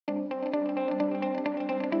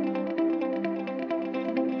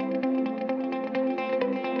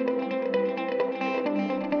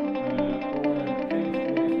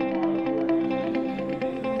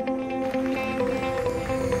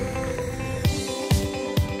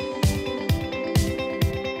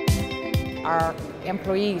our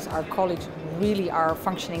employees, our colleagues really are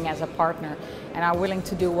functioning as a partner and are willing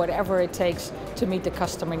to do whatever it takes to meet the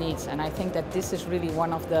customer needs. And I think that this is really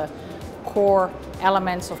one of the core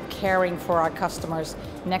elements of caring for our customers,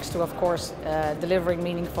 next to, of course, delivering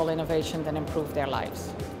meaningful innovation that improve their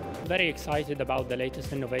lives. Very excited about the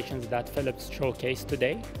latest innovations that Philips showcased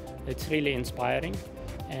today. It's really inspiring,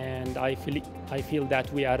 and I feel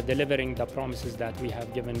that we are delivering the promises that we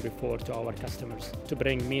have given before to our customers to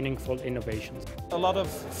bring meaningful innovations. A lot of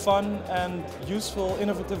fun and useful,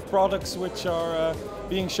 innovative products which are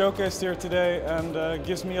being showcased here today, and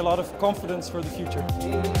gives me a lot of confidence for the future.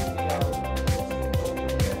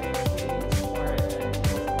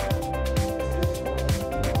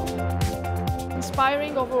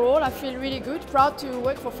 Inspiring overall. I feel really good, proud to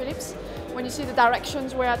work for Philips. When you see the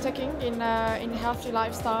directions we are taking in healthy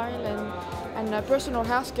lifestyle and personal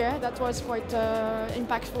healthcare, that was quite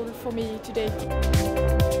impactful for me today.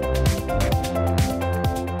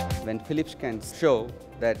 When Philips can show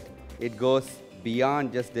that it goes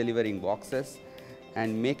beyond just delivering boxes and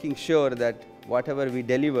making sure that whatever we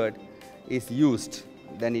delivered is used,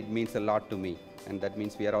 then it means a lot to me, and that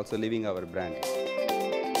means we are also living our brand.